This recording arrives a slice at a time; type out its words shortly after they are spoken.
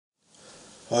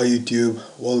Hi YouTube,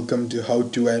 welcome to How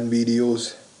to End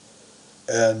Videos,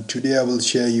 and today I will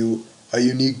share you a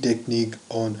unique technique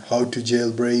on how to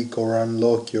jailbreak or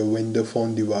unlock your Windows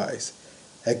Phone device.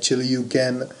 Actually, you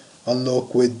can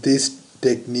unlock with this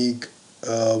technique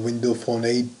Windows Phone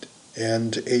 8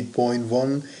 and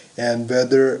 8.1, and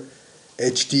whether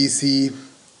HTC,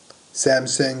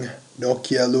 Samsung,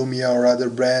 Nokia Lumia or other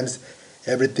brands,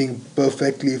 everything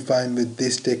perfectly fine with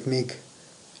this technique,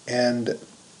 and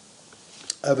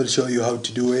I will show you how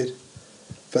to do it.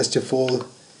 First of all,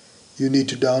 you need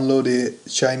to download a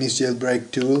Chinese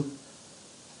jailbreak tool.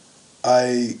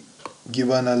 I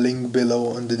given a link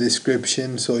below in the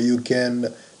description, so you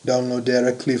can download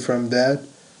directly from that.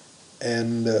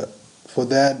 And for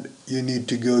that, you need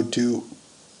to go to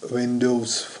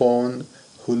Windows Phone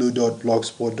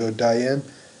hulu.blogspot.in.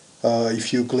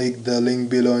 If you click the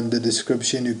link below in the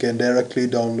description, you can directly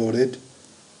download it,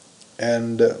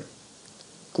 and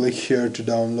click here to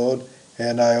download,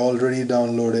 and I already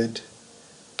downloaded,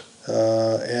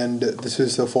 and this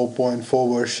is the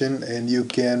 4.4 version, and you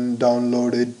can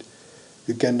download it.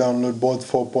 You can download both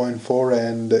 4.4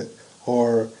 and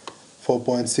or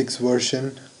 4.6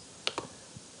 version.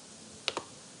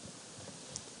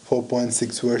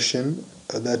 4.6 version,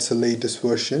 that's the latest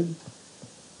version.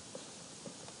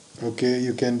 Okay,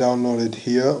 you can download it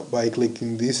here by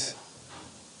clicking this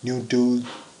new tool,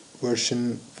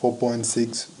 version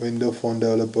 4.6 Windows Phone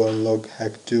Developer Unlock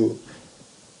Hack Tool.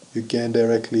 You can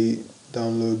directly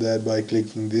download that by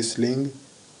clicking this link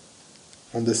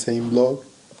on the same blog,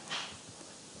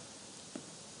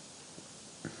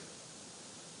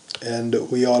 and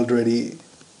we already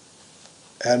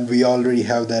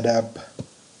have that app,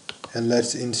 and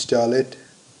let's install it.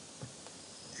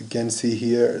 You can see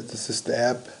here, this is the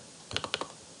app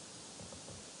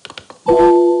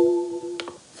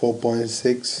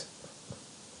 4.6,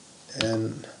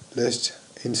 and let's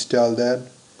install that.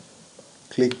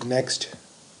 Click next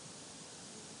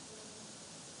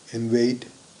and wait.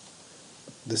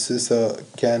 This is a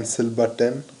cancel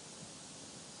button,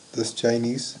 this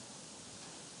Chinese.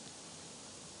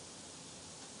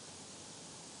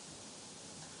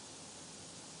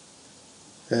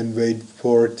 And wait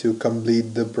for it to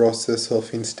complete the process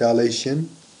of installation.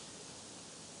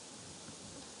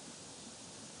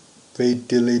 Wait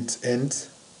till it ends.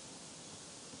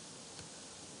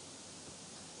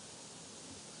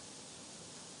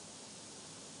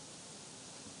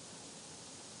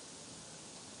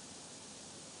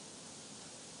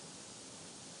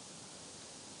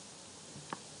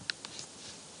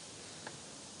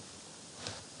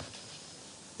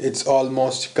 It's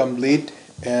almost complete,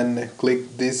 and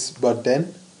click this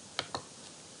button.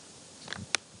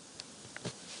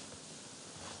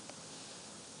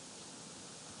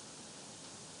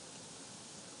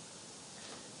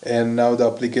 And now the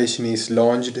application is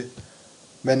launched.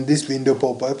 When this window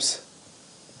pop-ups,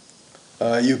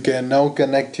 you can now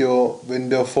connect your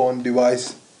Windows Phone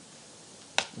device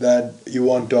that you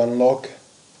want to unlock.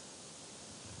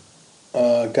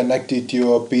 Connect it to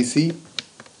your PC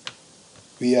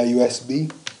via USB,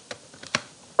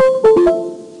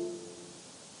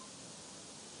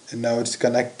 and now it's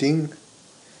connecting.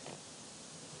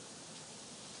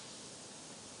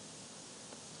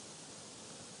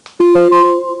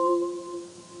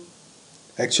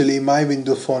 Actually, my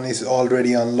Windows Phone is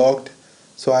already unlocked,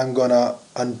 so I'm gonna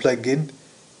unplug it,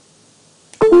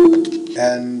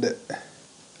 and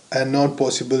not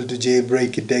possible to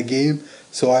jailbreak it again,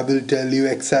 so I will tell you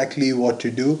exactly what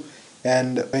to do.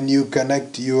 And when you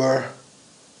connect your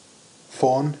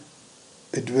phone,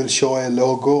 it will show a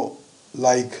logo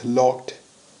like locked,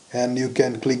 and you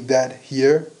can click that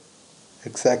here,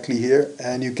 exactly here,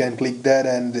 and you can click that,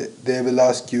 and they will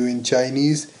ask you in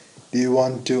Chinese, do you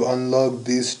want to unlock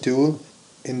this tool?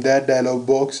 In that dialog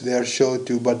box there show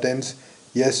two buttons,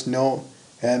 yes, no,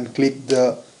 and click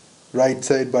the right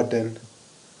side button,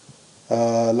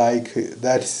 like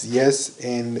that's yes,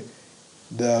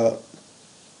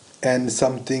 and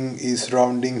something is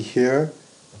rounding here,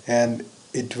 and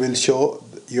it will show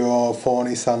your phone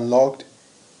is unlocked,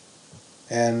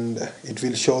 and it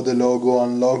will show the logo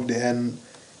unlocked, and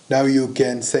now you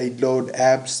can sideload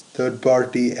apps,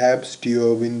 third-party apps to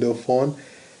your Windows Phone.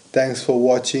 Thanks for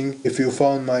watching. If you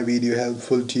found my video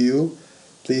helpful to you,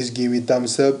 please give me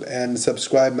thumbs up and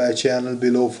subscribe my channel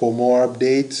below for more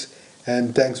updates.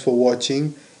 And thanks for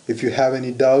watching. If you have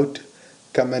any doubt,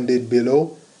 comment it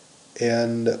below,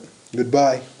 and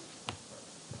goodbye.